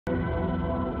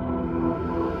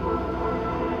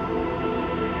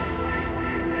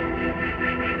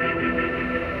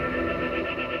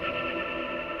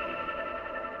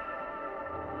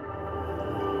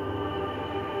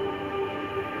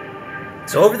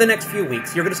So over the next few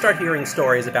weeks, you're going to start hearing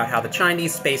stories about how the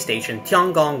Chinese space station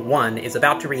Tiangong 1 is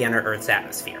about to re-enter Earth's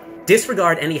atmosphere.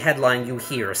 Disregard any headline you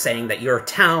hear saying that your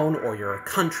town or your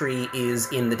country is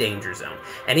in the danger zone.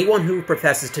 Anyone who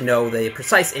professes to know the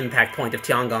precise impact point of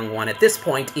Tiangong 1 at this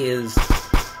point is,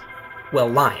 well,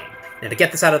 lying. Now to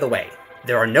get this out of the way,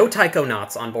 there are no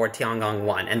taikonauts on board Tiangong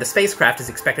 1, and the spacecraft is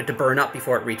expected to burn up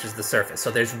before it reaches the surface,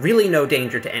 so there's really no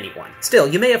danger to anyone. Still,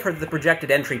 you may have heard that the projected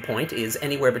entry point is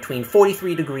anywhere between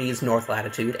 43 degrees north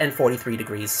latitude and 43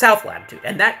 degrees south latitude,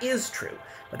 and that is true.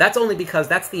 But that's only because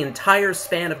that's the entire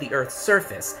span of the Earth's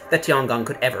surface that Tiangong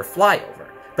could ever fly over.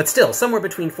 But still, somewhere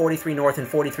between 43 north and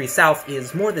 43 south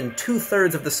is more than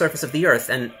 2/3 of the surface of the Earth,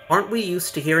 and aren't we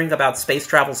used to hearing about space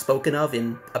travel spoken of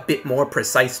in a bit more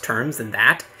precise terms than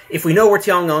that? If we know where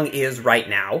Tiangong is right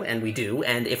now, and we do,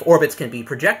 and if orbits can be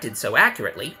projected so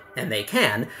accurately, and they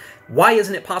can, why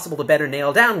isn't it possible to better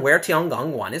nail down where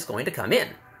Tiangong 1 is going to come in?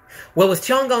 Well, with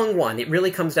Tiangong 1, it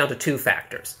really comes down to two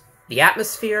factors: the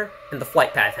atmosphere and the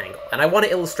flight path angle, and I want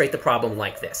to illustrate the problem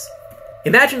like this.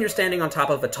 Imagine you're standing on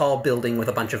top of a tall building with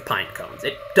a bunch of pine cones.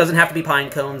 It doesn't have to be pine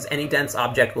cones, any dense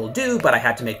object will do, but I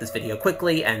had to make this video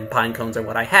quickly, and pine cones are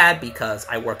what I had because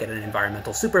I work at an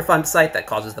environmental Superfund site that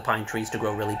causes the pine trees to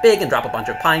grow really big and drop a bunch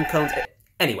of pine cones.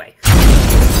 Anyway.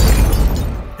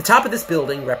 The top of this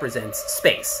building represents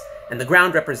space, and the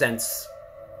ground represents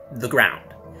the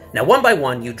ground. Now, one by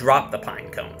one, you drop the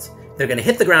pine cones. They're going to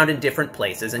hit the ground in different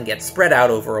places and get spread out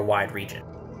over a wide region.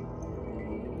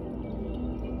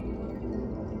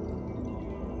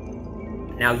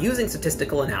 Now, using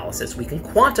statistical analysis, we can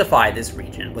quantify this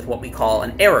region with what we call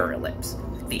an error ellipse.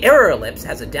 The error ellipse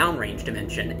has a downrange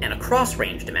dimension and a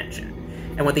cross-range dimension.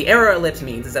 And what the error ellipse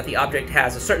means is that the object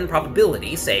has a certain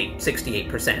probability, say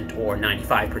 68% or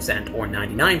 95% or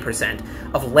 99%,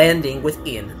 of landing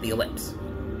within the ellipse.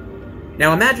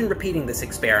 Now imagine repeating this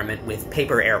experiment with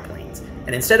paper airplanes,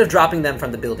 and instead of dropping them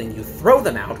from the building, you throw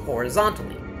them out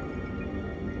horizontally.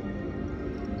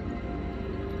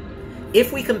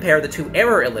 If we compare the two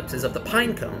error ellipses of the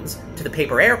pine cones to the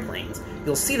paper airplanes,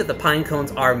 you'll see that the pine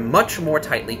cones are much more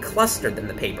tightly clustered than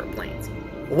the paper planes.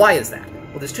 Why is that?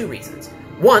 Well, there's two reasons.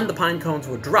 One, the pine cones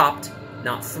were dropped,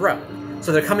 not thrown,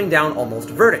 so they're coming down almost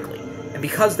vertically. And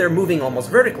because they're moving almost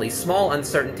vertically, small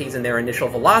uncertainties in their initial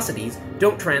velocities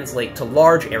don't translate to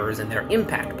large errors in their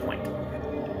impact point.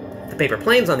 The paper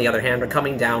planes, on the other hand, are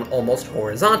coming down almost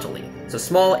horizontally, so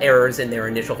small errors in their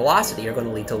initial velocity are going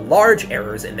to lead to large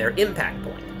errors in their impact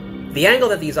point. The angle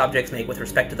that these objects make with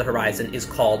respect to the horizon is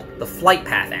called the flight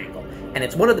path angle, and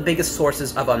it's one of the biggest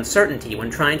sources of uncertainty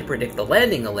when trying to predict the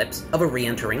landing ellipse of a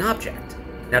re-entering object.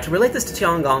 Now, to relate this to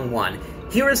Tiangong 1,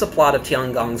 here is a plot of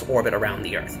Tiangong's orbit around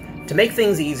the Earth. To make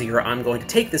things easier, I'm going to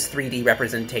take this 3D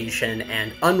representation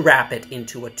and unwrap it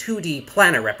into a 2D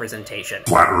planar representation.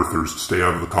 Flat Earthers, stay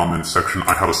out of the comments section.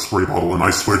 I have a spray bottle and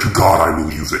I swear to God I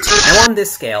will use it. Now on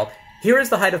this scale, here is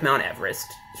the height of Mount Everest,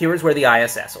 here is where the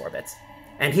ISS orbits,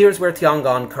 and here's where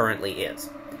Tiangong currently is.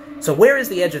 So where is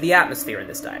the edge of the atmosphere in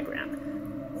this diagram?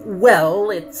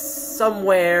 Well, it's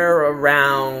somewhere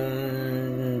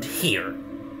around here.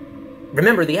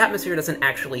 Remember, the atmosphere doesn't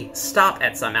actually stop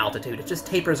at some altitude, it just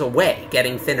tapers away,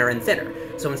 getting thinner and thinner.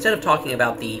 So instead of talking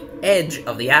about the edge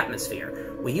of the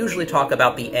atmosphere, we usually talk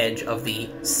about the edge of the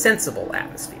sensible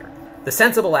atmosphere. The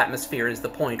sensible atmosphere is the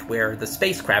point where the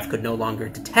spacecraft could no longer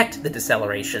detect the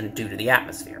deceleration due to the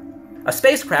atmosphere. A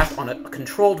spacecraft on a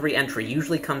controlled re-entry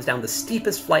usually comes down the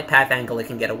steepest flight path angle it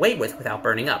can get away with without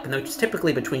burning up, and which is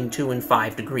typically between 2 and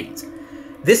 5 degrees.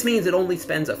 This means it only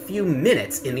spends a few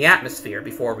minutes in the atmosphere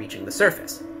before reaching the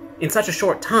surface. In such a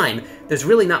short time, there's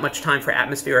really not much time for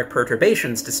atmospheric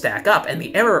perturbations to stack up, and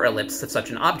the error ellipse of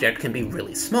such an object can be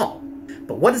really small.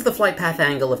 But what is the flight path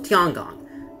angle of Tiangong?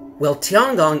 Well,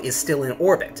 Tiangong is still in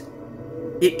orbit.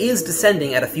 It is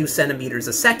descending at a few centimeters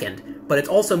a second, but it's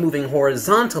also moving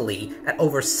horizontally at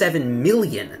over 7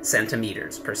 million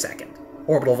centimeters per second,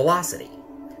 orbital velocity.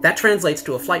 That translates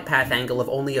to a flight path angle of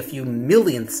only a few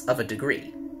millionths of a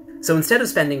degree. So instead of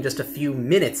spending just a few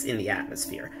minutes in the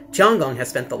atmosphere, Tiangong has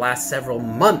spent the last several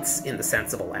months in the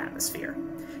sensible atmosphere.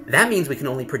 That means we can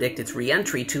only predict its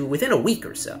re-entry to within a week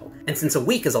or so. And since a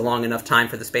week is a long enough time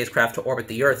for the spacecraft to orbit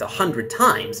the Earth 100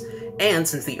 times, and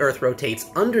since the Earth rotates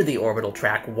under the orbital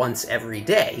track once every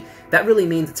day, that really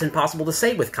means it's impossible to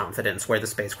say with confidence where the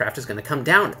spacecraft is going to come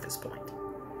down at this point.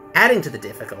 Adding to the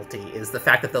difficulty is the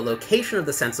fact that the location of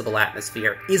the sensible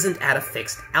atmosphere isn't at a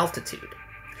fixed altitude.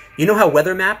 You know how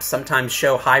weather maps sometimes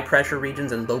show high-pressure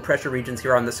regions and low-pressure regions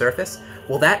here on the surface?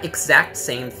 Well, that exact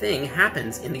same thing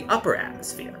happens in the upper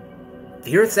atmosphere.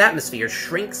 The Earth's atmosphere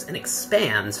shrinks and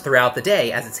expands throughout the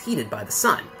day as it's heated by the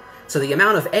sun. so the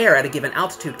amount of air at a given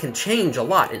altitude can change a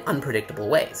lot in unpredictable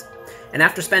ways. And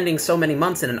after spending so many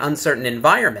months in an uncertain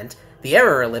environment, the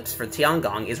error ellipse for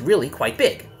Tiangong is really quite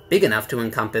big enough to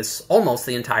encompass almost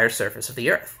the entire surface of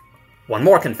the Earth. One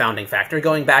more confounding factor,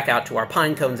 going back out to our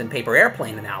pinecones and paper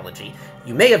airplane analogy,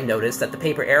 you may have noticed that the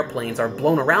paper airplanes are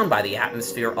blown around by the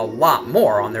atmosphere a lot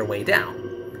more on their way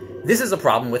down. This is a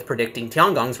problem with predicting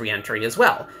Tiangong's reentry as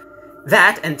well.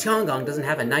 That, and Tiangong doesn't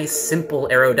have a nice, simple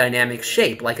aerodynamic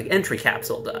shape like an entry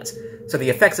capsule does, so the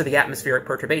effects of the atmospheric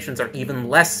perturbations are even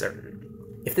less certain.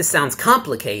 If this sounds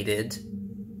complicated,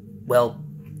 well,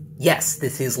 yes,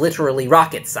 this is literally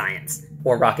rocket science,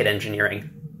 or rocket engineering.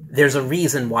 There's a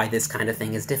reason why this kind of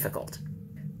thing is difficult.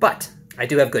 But I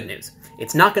do have good news.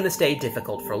 It's not going to stay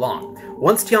difficult for long.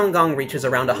 Once Tiangong reaches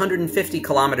around 150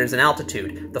 kilometers in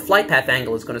altitude, the flight path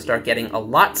angle is going to start getting a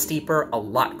lot steeper, a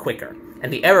lot quicker,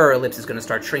 and the error ellipse is going to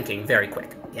start shrinking very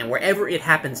quick. And wherever it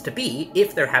happens to be,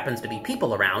 if there happens to be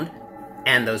people around,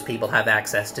 and those people have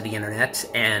access to the internet,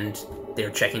 and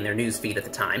they're checking their news feed at the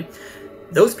time,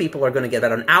 those people are going to get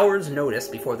about an hour's notice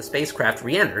before the spacecraft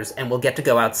re-enters and will get to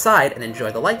go outside and enjoy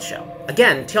the light show.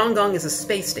 Again, Tiangong is a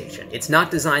space station. It's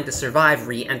not designed to survive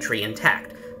re-entry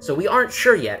intact, so we aren't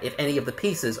sure yet if any of the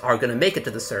pieces are going to make it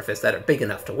to the surface that are big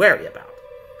enough to worry about.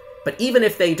 But even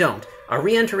if they don't, a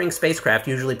re-entering spacecraft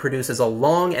usually produces a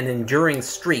long and enduring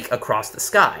streak across the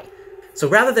sky. So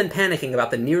rather than panicking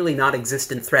about the nearly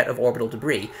non-existent threat of orbital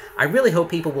debris, I really hope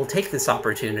people will take this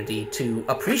opportunity to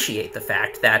appreciate the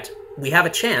fact that we have a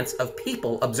chance of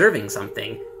people observing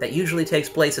something that usually takes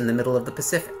place in the middle of the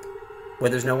Pacific, where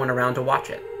there's no one around to watch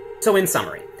it. So in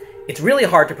summary, it's really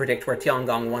hard to predict where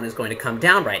Tiangong 1 is going to come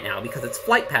down right now because its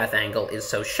flight path angle is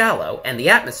so shallow, and the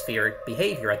atmospheric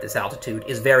behavior at this altitude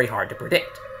is very hard to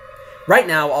predict. Right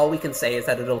now, all we can say is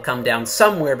that it'll come down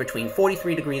somewhere between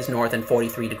 43 degrees north and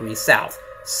 43 degrees south,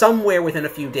 somewhere within a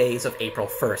few days of April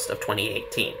 1st of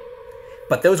 2018.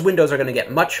 But those windows are going to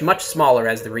get much, much smaller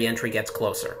as the re-entry gets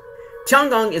closer.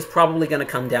 Tiangong is probably going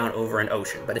to come down over an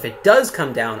ocean, but if it does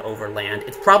come down over land,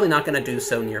 it's probably not going to do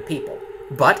so near people.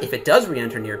 But if it does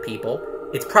re-enter near people,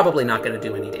 it's probably not going to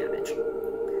do any damage.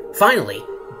 Finally,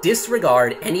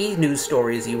 disregard any news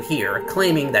stories you hear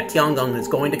claiming that Tiangong is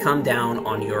going to come down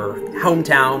on your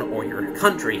hometown or your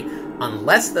country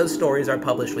unless those stories are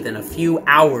published within a few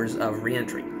hours of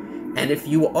re-entry. And if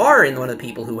you are in one of the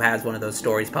people who has one of those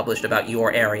stories published about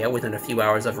your area within a few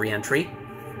hours of re-entry,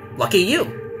 lucky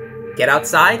you! Get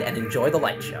outside and enjoy the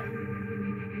light show.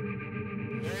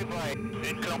 Very bright.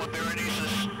 Income of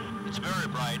Berenices. It's very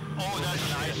bright. Oh, that's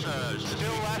nice.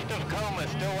 Still left of coma.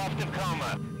 Still left of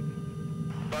coma.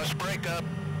 Bus breakup.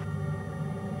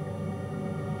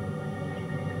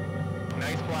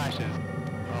 Nice flashes.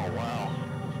 Oh, wow.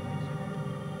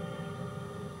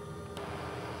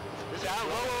 Down,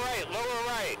 lower right, lower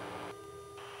right.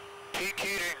 Peak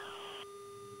heating.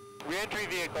 Reentry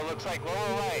vehicle looks like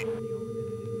lower right.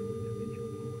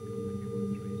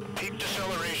 Peak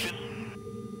deceleration.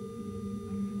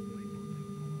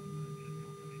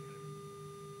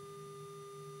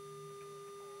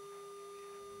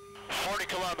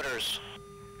 Kilometers.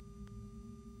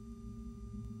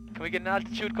 Can we get an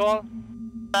altitude call?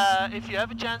 If you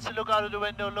have a chance to look out of the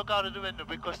window, look out of the window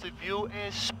because the view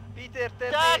is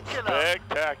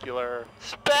spectacular.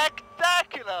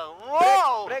 Spectacular!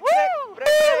 Whoa! Break.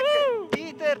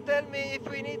 Peter, tell me if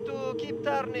we need to keep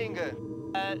turning.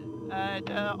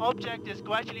 The object is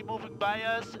gradually moving by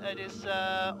us. It is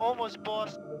almost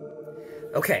past.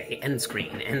 Okay, end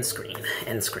screen.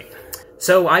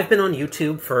 So I've been on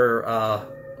YouTube for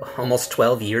almost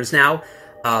 12 years now,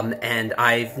 and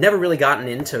I've never really gotten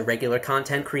into regular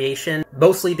content creation,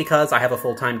 mostly because I have a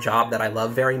full-time job that I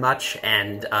love very much,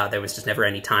 and there was just never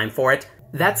any time for it.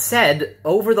 That said,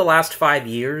 over the last 5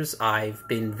 years, I've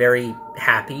been very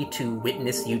happy to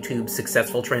witness YouTube's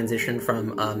successful transition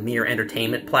from a mere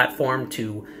entertainment platform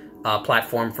to a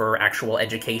platform for actual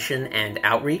education and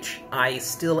outreach. I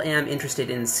still am interested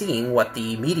in seeing what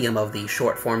the medium of the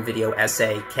short-form video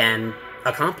essay can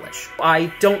accomplish.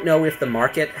 I don't know if the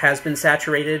market has been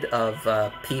saturated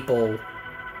of people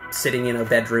sitting in a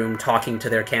bedroom talking to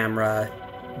their camera,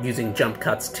 using jump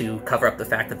cuts to cover up the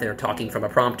fact that they're talking from a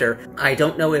prompter. I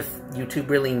don't know if YouTube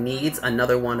really needs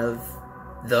another one of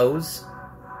those.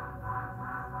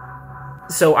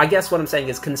 So I guess what I'm saying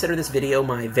is consider this video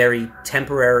my very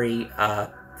temporary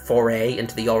foray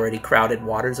into the already crowded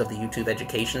waters of the YouTube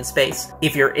education space.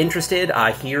 If you're interested,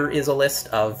 here is a list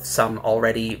of some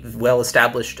already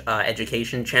well-established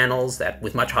education channels that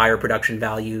with much higher production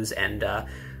values and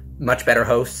much better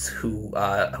hosts who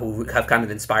have kind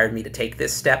of inspired me to take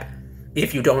this step.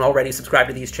 If you don't already subscribe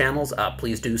to these channels,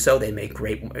 please do so. They make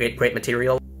great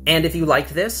material. And if you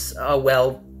liked this,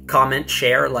 well, comment,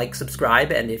 share, like,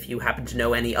 subscribe, and if you happen to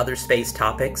know any other space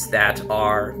topics that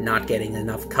are not getting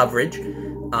enough coverage,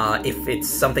 if it's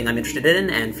something I'm interested in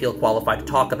and feel qualified to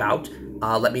talk about,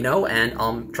 let me know, and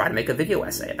I'll try to make a video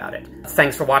essay about it.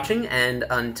 Thanks for watching, and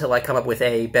until I come up with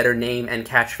a better name and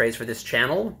catchphrase for this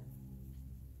channel,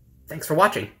 thanks for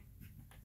watching.